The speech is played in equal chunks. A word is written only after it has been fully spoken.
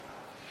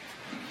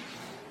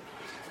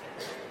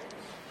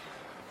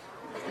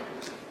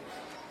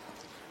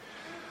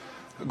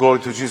Glory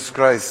to Jesus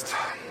Christ.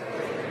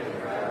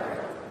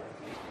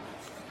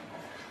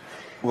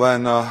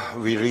 When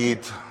we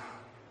read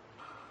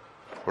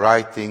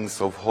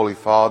writings of holy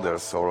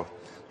fathers or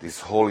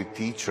these holy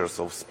teachers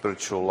of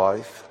spiritual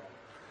life,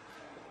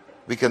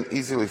 we can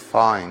easily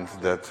find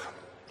that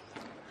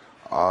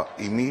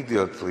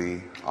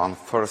immediately on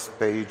first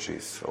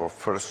pages or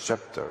first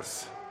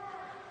chapters,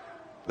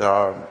 they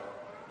are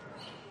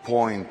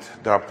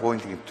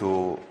pointing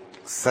to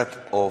set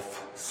of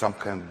some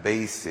kind of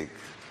basic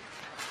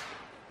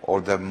or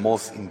the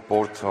most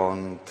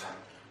important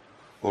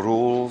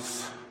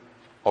rules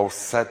or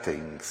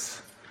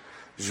settings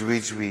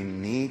which we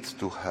need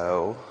to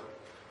have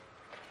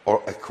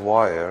or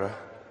acquire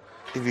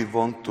if we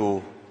want to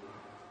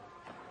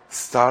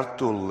start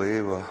to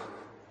live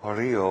a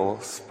real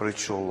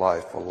spiritual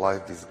life, a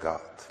life with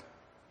God.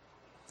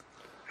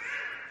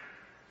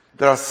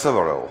 There are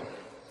several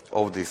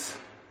of these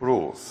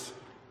rules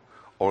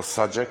or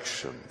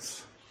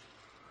suggestions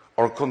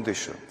or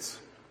conditions.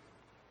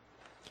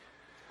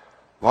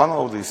 One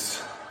of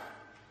these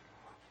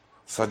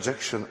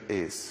suggestions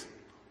is,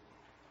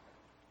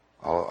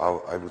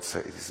 I would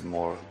say it is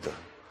more the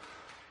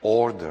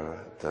order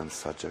than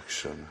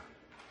suggestion.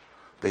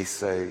 They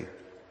say,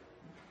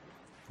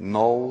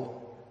 know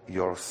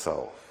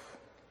yourself.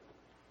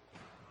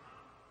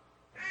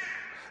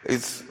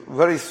 It's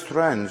very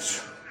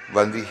strange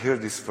when we hear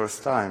this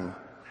first time,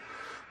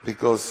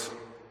 because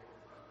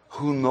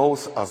who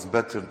knows us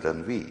better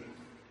than we?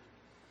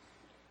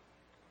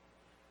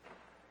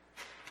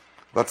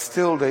 But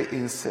still they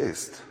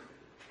insist,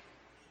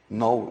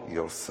 know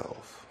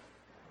yourself.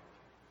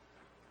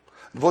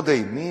 What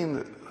they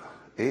mean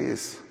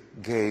is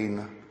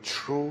gain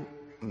true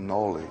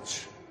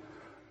knowledge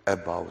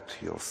about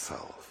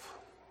yourself.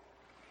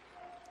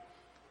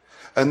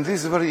 And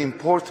this is very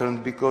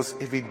important, because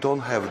if we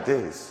don't have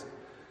this,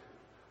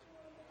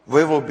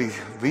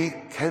 we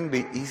can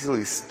be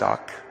easily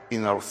stuck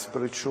in our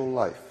spiritual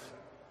life.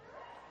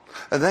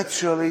 And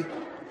actually,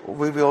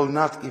 we will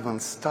not even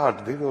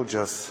start. We will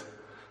just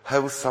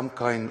have some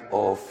kind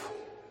of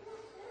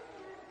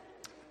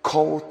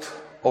code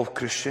of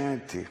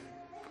Christianity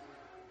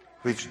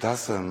which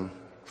doesn't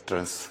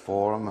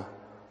transform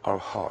our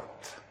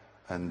heart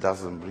and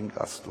doesn't bring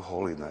us to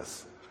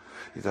holiness.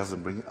 It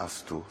doesn't bring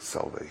us to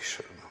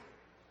salvation.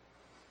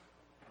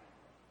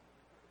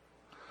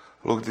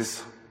 Look,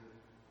 this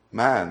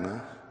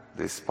man,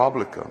 this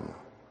publican,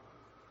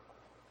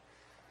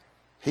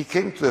 he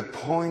came to a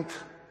point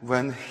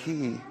when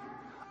he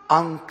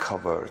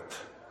uncovered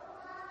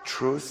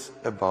truth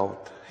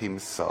about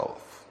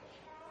himself.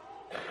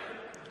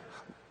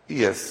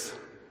 Yes,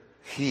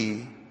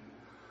 he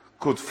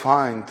could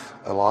find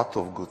a lot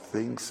of good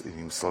things in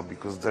himself,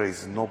 because there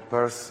is no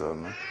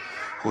person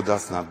who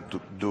does not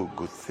do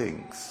good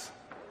things.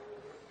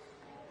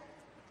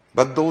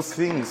 But those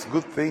things,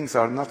 good things,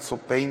 are not so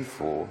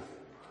painful.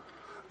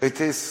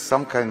 It is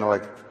some kind of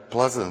like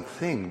pleasant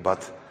thing,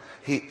 but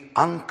he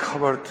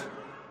uncovered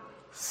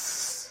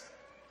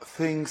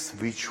things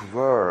which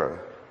were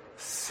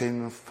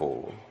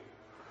sinful,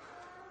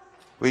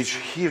 which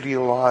he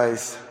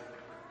realized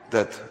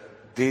that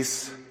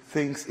these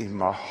things in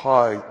my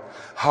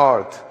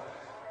heart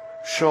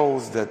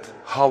shows that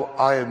how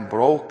I am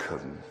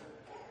broken,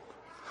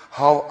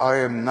 how I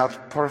am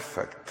not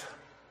perfect,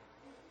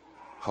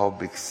 how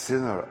big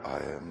sinner I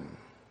am.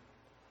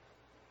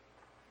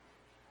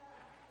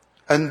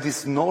 And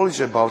this knowledge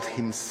about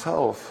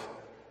himself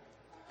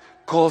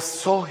caused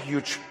so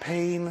huge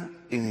pain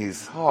in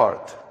his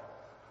heart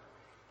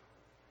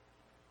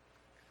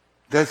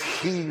that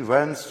he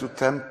went to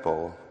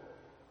temple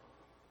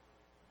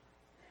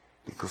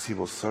because he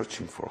was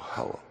searching for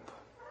help.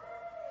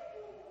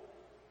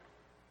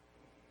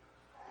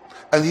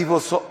 And he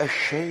was so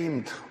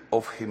ashamed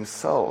of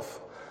himself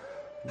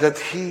that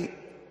he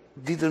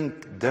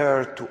didn't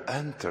dare to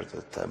enter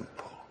the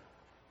temple.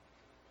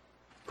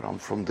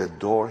 From the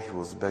door he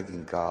was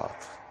begging God,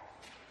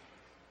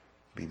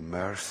 be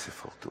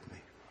merciful to me.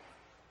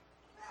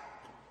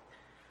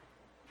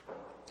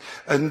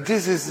 And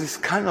this is this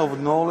kind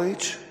of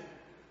knowledge,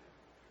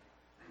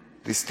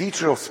 this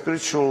teacher of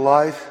spiritual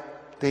life,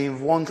 they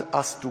want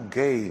us to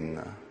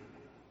gain.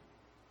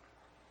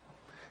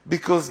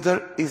 Because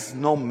there is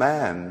no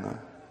man,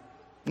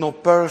 no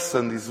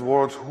person in this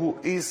world who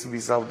is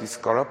without this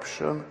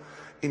corruption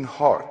in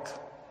heart.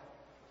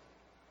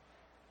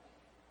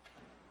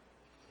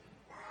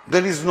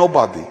 There is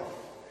nobody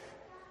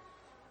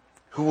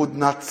who would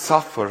not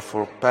suffer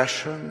for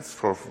passions,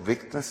 for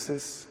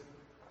weaknesses,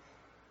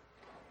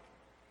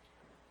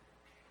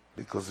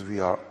 because we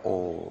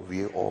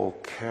all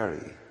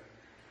carry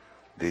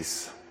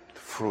this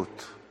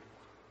fruit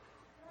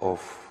of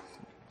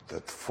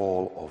that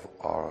fall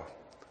of our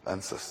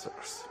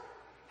ancestors.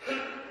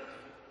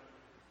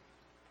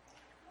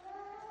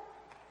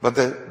 But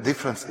the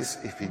difference is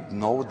if we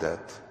know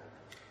that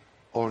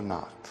or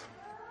not.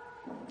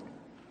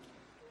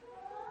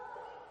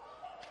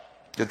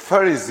 That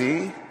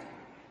Pharisee,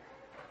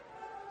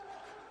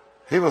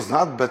 he was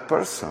not a bad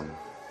person.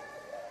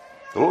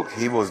 Look,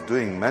 he was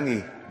doing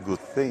many good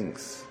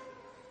things.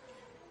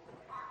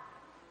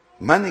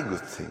 Many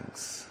good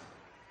things.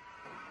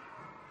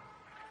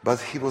 But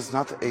he was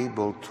not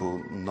able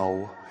to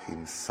know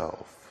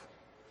himself.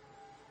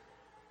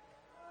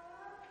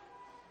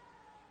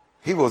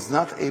 He was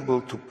not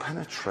able to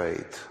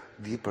penetrate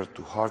deeper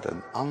to heart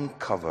and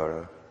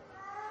uncover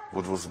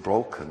what was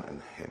broken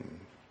in him.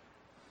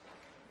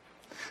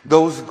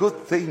 Those good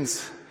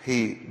things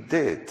he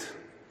did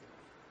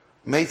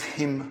made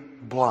him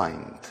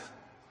blind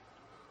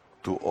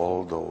to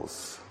all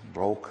those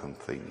broken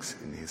things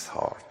in his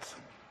heart.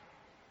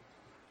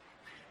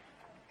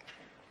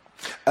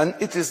 And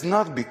it is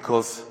not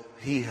because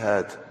he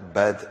had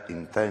bad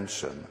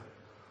intention.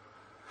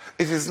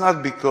 It is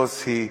not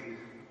because he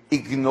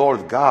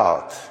ignored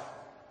God.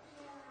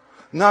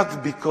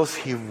 Not because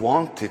he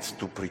wanted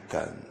to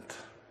pretend.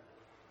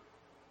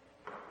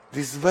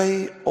 This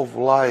way of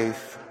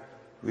life,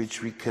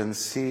 which we can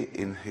see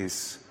in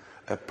his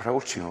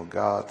approaching of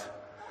God,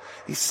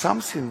 is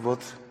something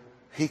what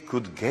he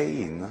could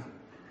gain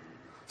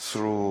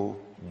through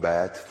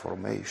bad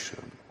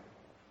formation.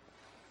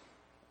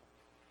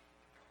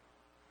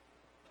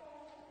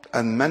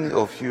 And many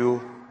of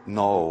you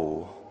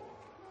know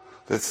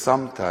that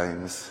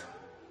sometimes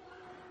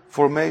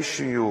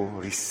formation you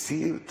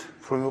received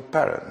from your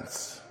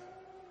parents,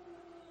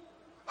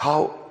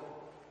 how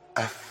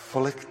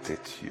afflicted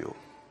you.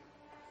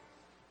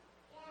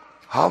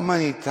 How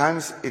many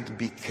times it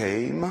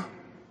became,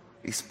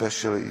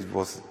 especially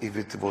if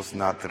it was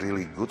not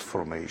really good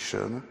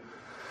formation,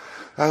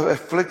 how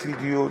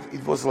afflicted you,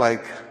 it was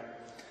like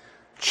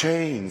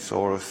chains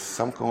or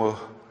some kind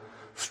of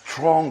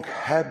strong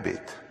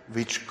habit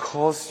which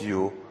caused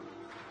you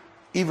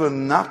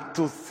even not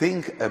to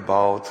think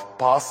about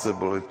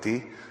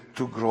possibility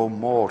to grow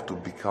more, to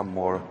become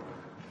more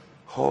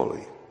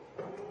holy.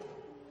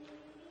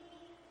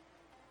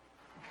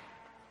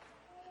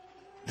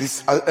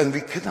 This, and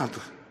we cannot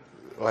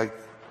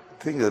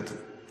think that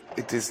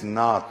it is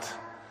not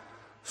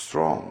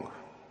strong.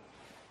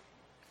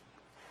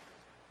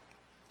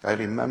 I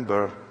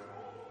remember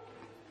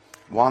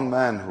one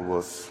man who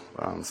was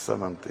around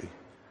 70,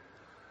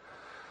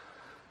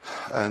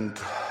 and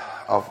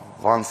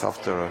once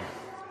after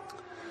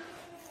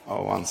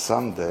one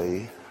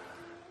Sunday,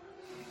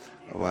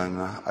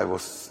 when I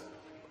was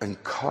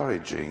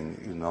encouraging,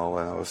 and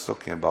I was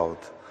talking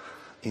about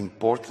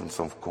importance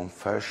of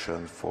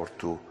confession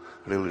to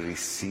really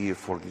receive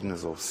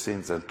forgiveness of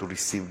sins and to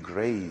receive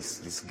grace,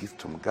 this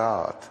gift from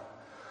God.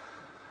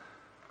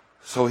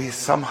 So he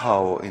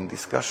somehow, in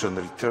discussion,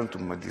 returned to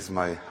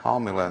my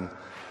homily, and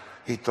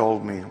he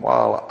told me,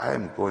 well, I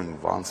am going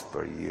once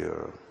per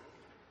year.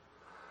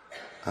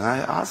 And I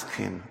asked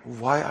him,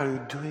 why are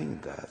you doing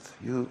that?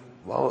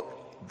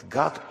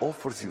 God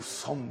offers you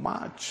so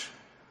much.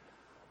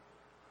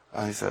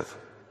 And he said,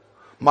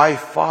 my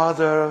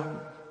father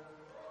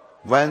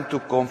went to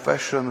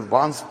confession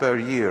once per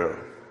year.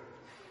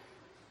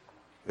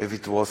 If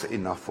it was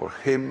enough for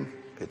him,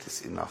 it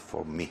is enough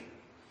for me.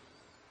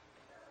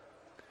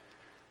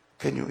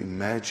 Can you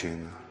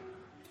imagine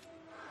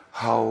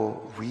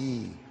how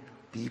we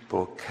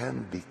people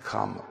can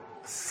become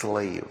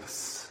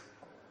slaves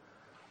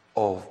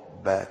of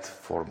bad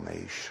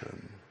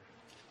formation?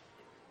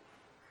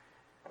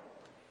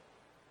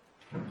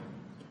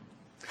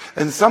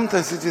 And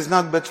sometimes it is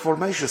not bad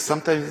formation.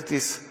 Sometimes it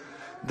is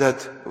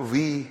that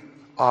we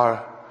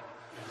are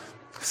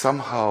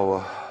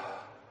somehow,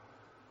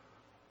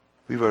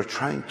 we were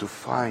trying to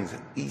find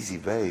an easy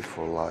way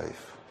for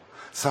life.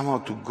 Somehow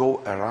to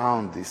go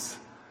around these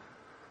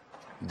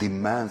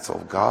demands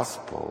of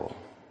gospel.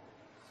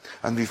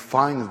 And we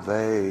find a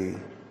way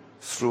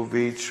through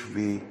which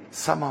we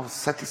somehow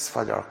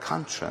satisfy our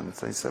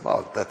conscience and say,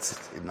 well,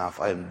 that's enough,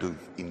 I am doing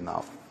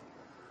enough.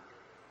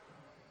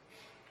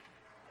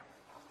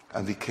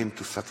 And we came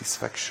to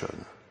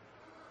satisfaction.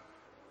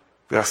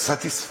 We are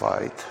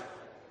satisfied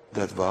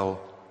that,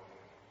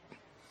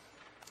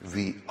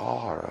 we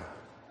are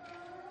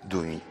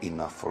doing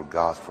enough for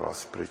God, for our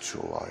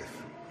spiritual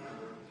life.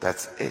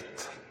 That's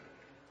it.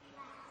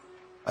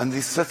 And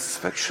this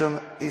satisfaction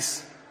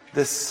is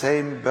the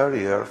same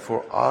barrier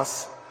for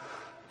us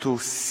to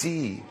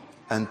see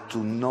and to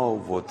know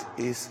what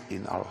is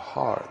in our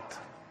heart.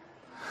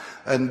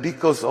 And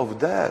because of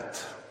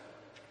that,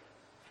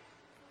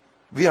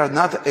 we are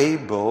not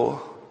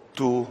able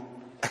to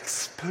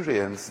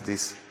experience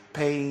this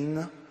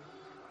pain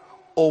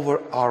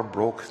over our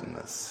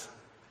brokenness.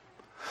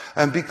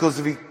 And because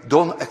we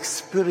don't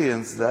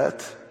experience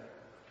that,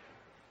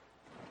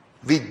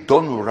 we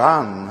don't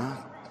run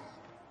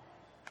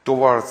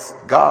towards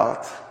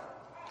God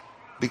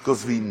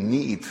because we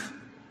need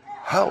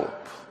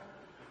help.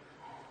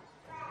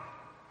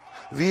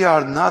 We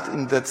are not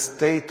in that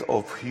state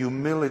of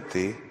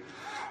humility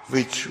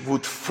which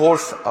would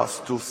force us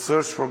to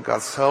search for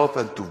God's help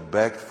and to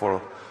beg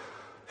for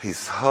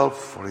His help,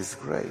 for His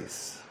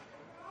grace.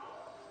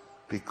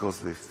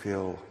 Because we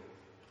feel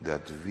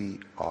that we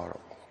are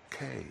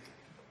okay.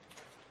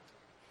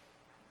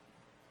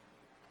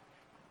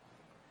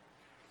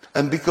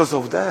 And because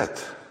of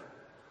that,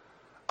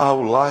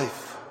 our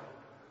life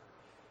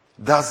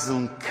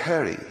doesn't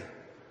carry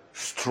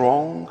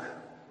strong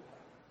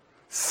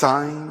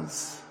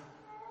signs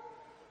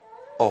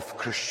of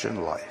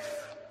Christian life.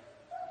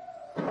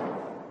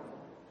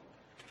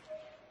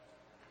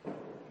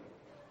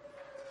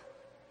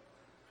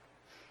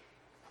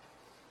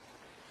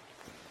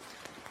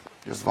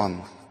 Just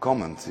one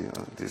comment,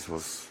 this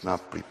was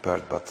not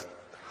prepared, but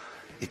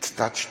it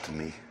touched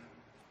me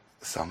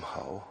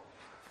somehow,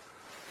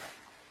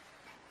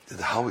 that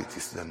how it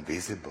is then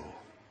visible.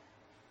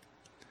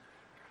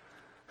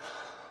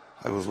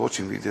 I was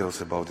watching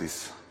videos about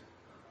this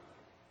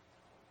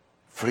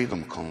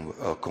freedom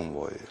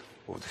convoy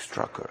of these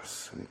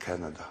truckers in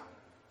Canada.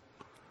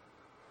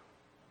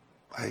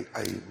 I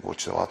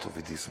watched a lot of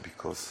videos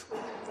because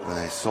when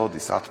I saw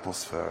this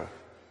atmosphere,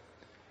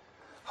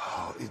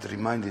 it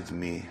reminded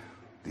me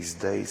these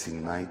days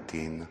in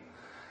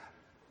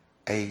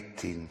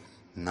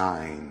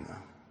 1989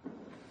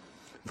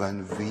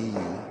 when we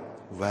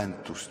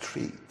went to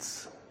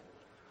streets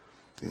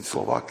in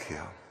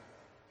Slovakia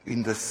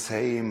in the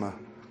same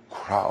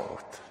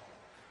crowd.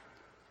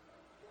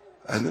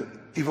 And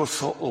it was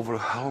so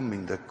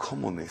overwhelming that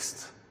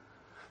communists,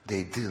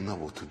 they didn't know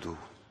what to do.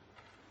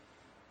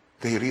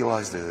 They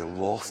realized that they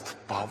lost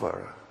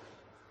power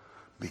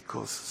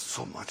because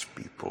so much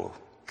people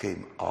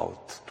came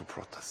out to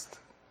protest.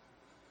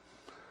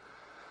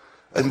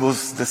 And it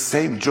was the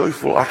same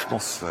joyful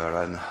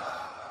atmosphere,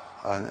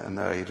 and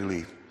I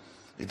really,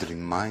 it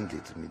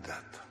reminded me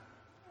that.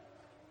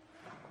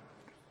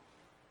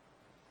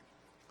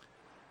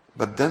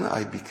 But then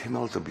I became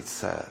a little bit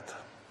sad,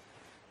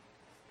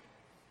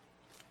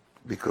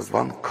 because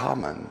one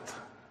comment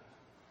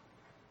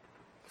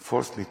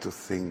forced me to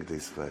think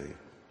this way.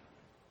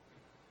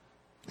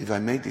 If I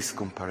made this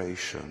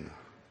comparison,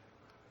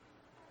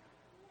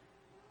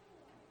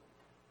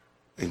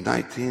 in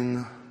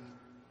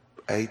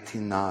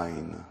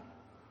 1989,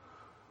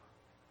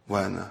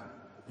 when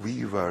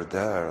we were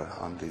there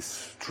on these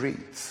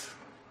streets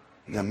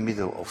in the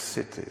middle of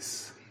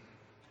cities,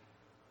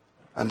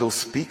 and those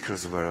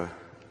speakers were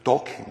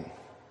talking,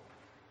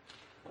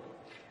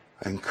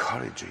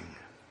 encouraging.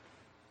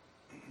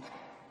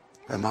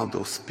 Among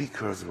those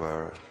speakers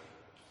were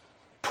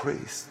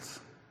priests,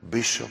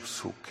 bishops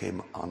who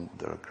came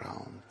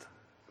underground.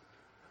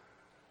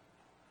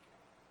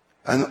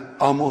 And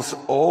almost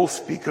all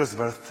speakers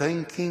were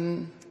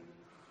thanking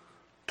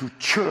to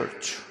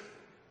church,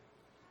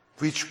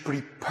 which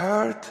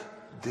prepared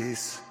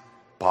this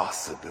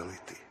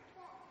possibility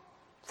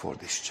for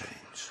this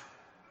change.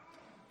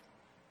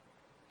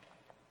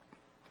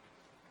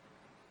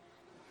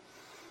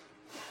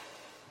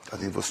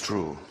 And it was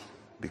true,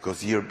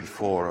 because year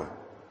before,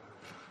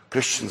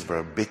 Christians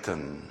were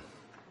beaten,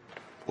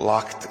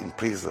 locked in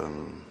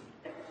prison,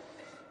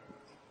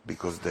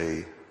 because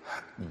they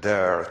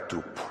dared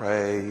to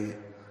pray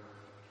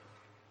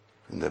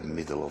in the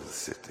middle of the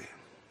city.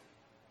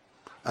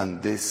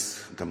 And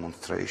this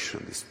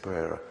demonstration, this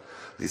prayer,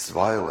 this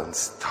violence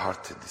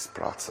started this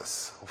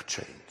process of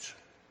change.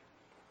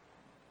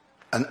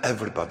 And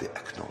everybody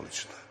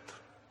acknowledged that.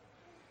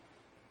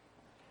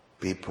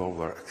 People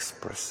were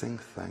expressing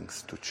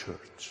thanks to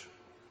church.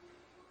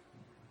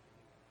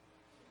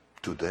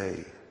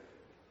 Today,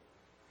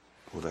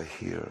 what I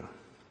hear,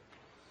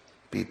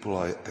 people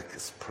are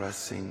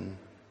expressing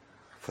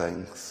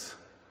thanks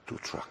to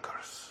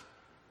truckers.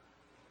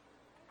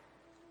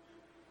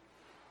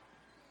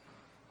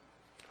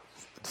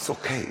 It's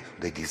okay,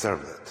 they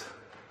deserve that.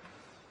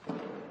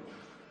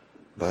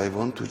 But I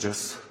want to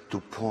just to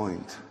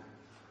point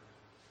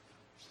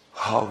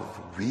how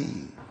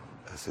we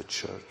as a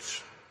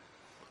church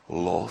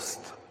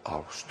lost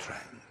our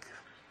strength,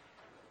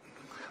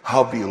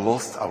 how we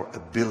lost our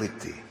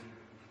ability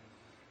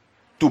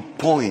to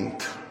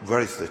point where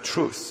is the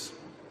truth,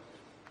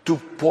 to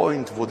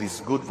point what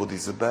is good, what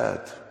is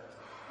bad,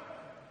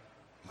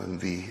 when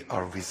we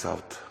are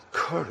without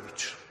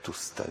courage to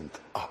stand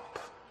up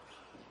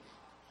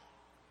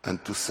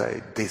and to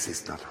say, this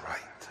is not right.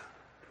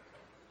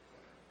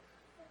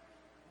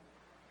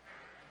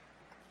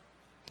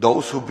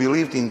 Those who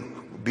believe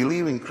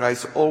in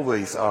Christ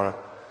always are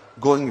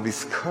going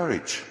with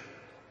courage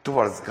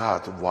towards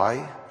God.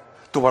 Why?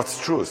 Towards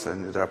truth,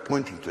 and they are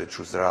pointing to the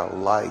truth. They are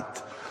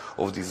light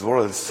of this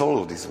world and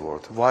soul of this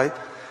world. Why?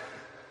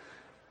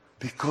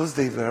 Because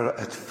they were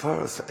at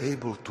first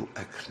able to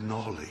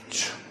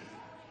acknowledge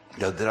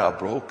that they are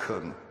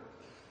broken.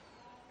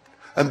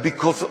 And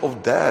because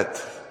of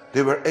that,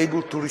 they were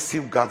able to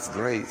receive God's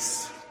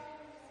grace.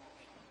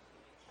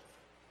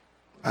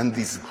 And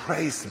this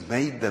grace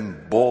made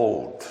them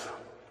bold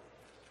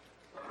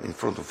in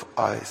front of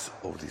eyes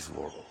of this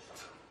world.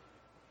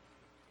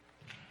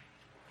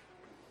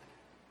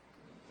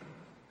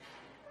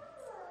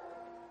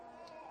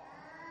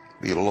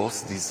 We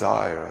lost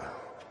desire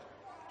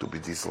to be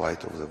this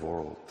light of the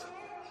world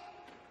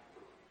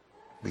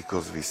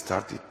because we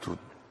started to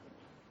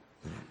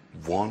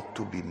want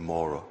to be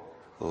more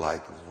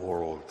like the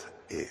world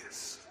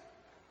is.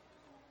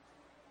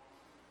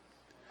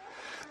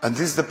 And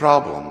this is the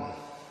problem.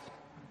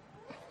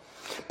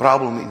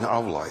 Problem in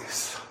our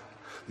lives,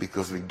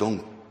 because we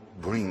don't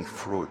bring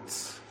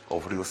fruits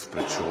of real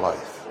spiritual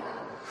life.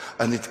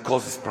 And it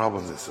causes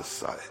problems in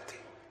society.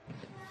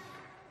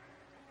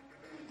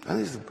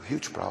 And it's a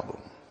huge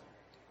problem.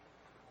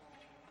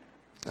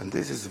 And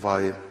this is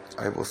why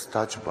I was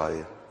touched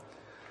by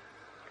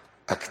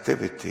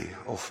activity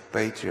of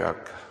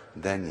Patriarch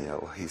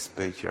Daniel. He's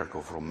Patriarch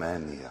of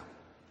Romania.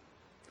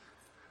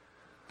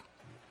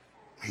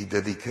 He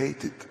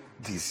dedicated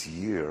this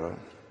year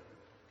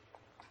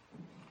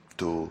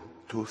to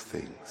two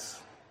things.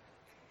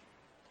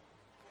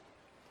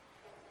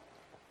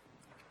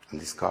 And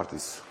this card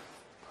is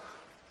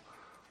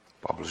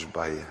published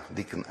by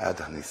Deacon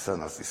Ed and his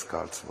son as these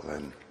cards, what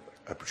I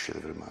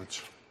appreciate very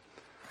much.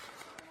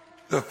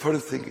 The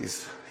first thing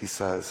is, he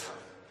says,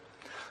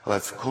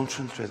 let's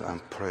concentrate on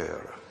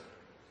prayer,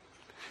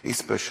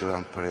 especially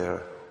on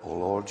prayer, O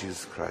Lord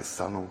Jesus Christ,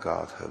 Son of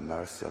God, have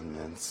mercy on me,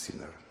 a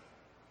sinner.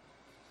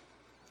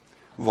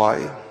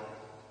 Why?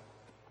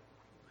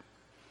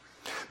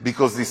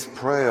 Because this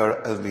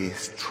prayer, as we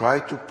try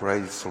to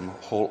pray from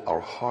all our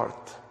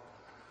heart,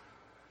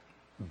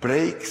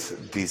 breaks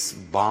these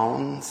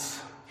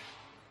bounds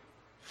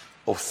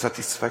of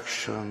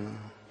satisfaction,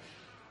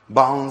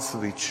 bounds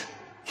which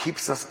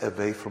keeps us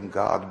away from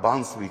God,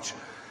 bounds which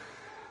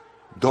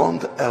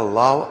don't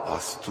allow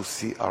us to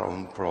see our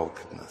own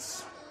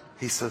brokenness.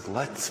 He said,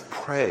 let's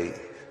pray.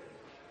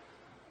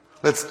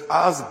 Let's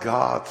ask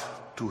God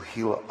to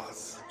heal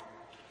us.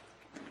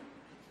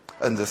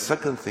 And the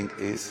second thing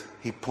is,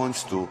 he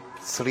points to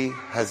three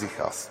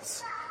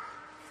hesychasts,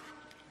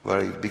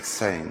 very big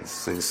saints.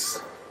 Saint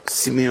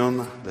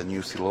Simeon, the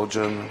new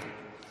theologian,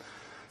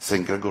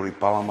 Saint Gregory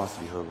Palamas,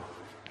 we have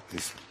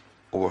this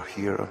over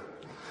here,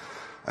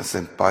 and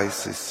Saint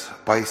Pius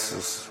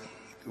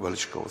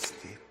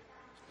Velichkovsky.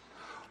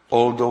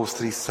 All those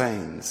three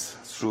saints,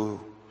 through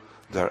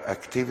their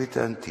activity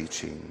and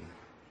teaching,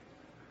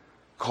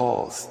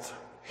 caused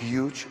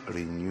huge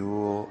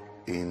renewal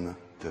in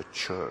the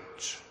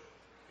church.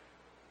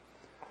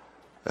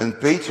 And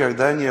Patriarch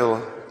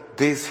Daniel,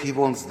 he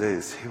wants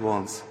this.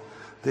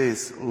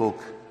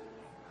 Look,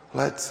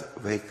 let's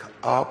wake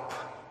up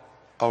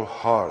our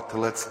heart.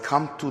 Let's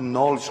come to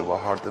knowledge of our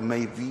heart. And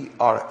may we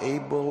are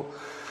able,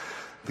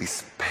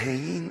 with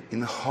pain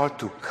in heart,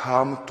 to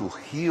come to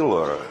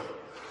healer,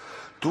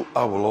 to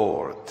our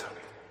Lord,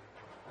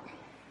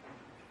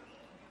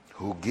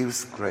 who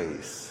gives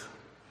grace.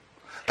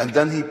 And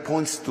then he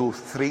points to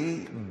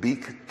three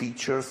big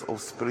teachers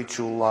of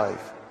spiritual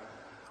life.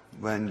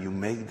 When you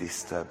make this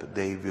step,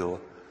 they will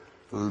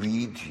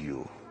lead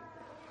you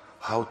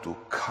how to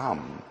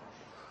come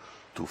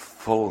to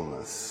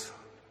fullness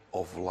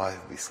of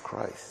life with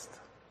Christ.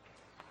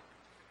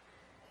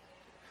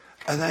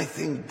 And I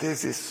think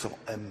this is so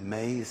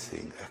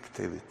amazing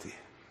activity,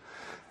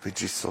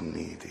 which is so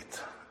needed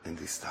in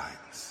these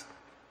times.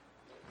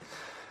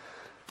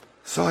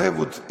 So I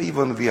would,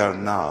 even we are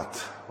not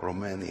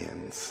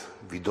Romanians,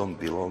 we don't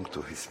belong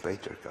to his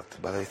patriarchate,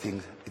 but I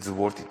think it's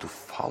worthy to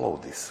follow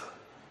this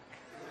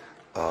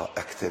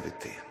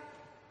activity.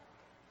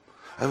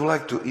 I would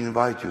like to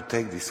invite you,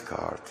 take this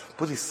card,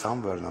 put it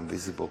somewhere in a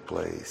visible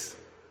place.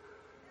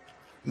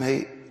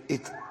 May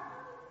it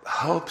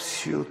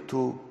helps you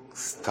to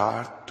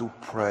start to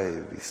pray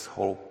with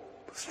whole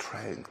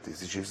strength,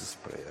 this Jesus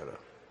prayer.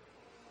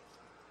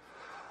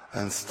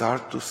 And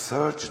start to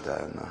search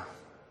then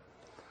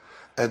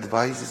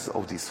advices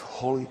of these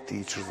holy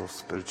teachers of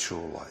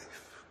spiritual life.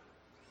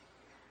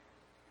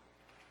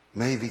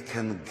 May we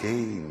can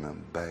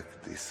gain back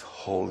this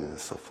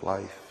holiness of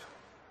life.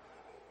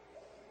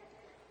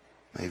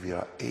 May we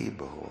are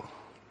able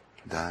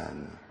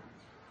then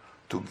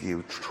to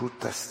give true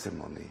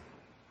testimony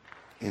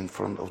in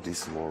front of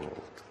this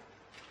world,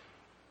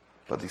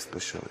 but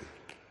especially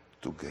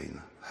to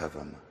gain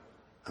heaven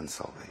and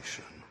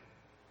salvation.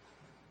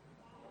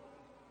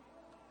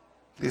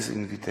 This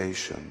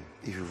invitation,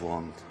 if you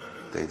want,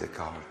 take the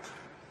card.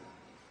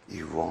 If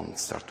you want,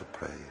 start to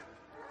pray.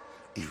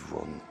 If you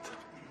want,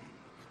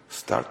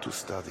 start to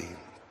study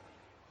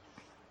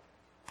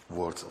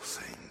words of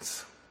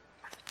saints.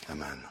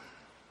 Amen.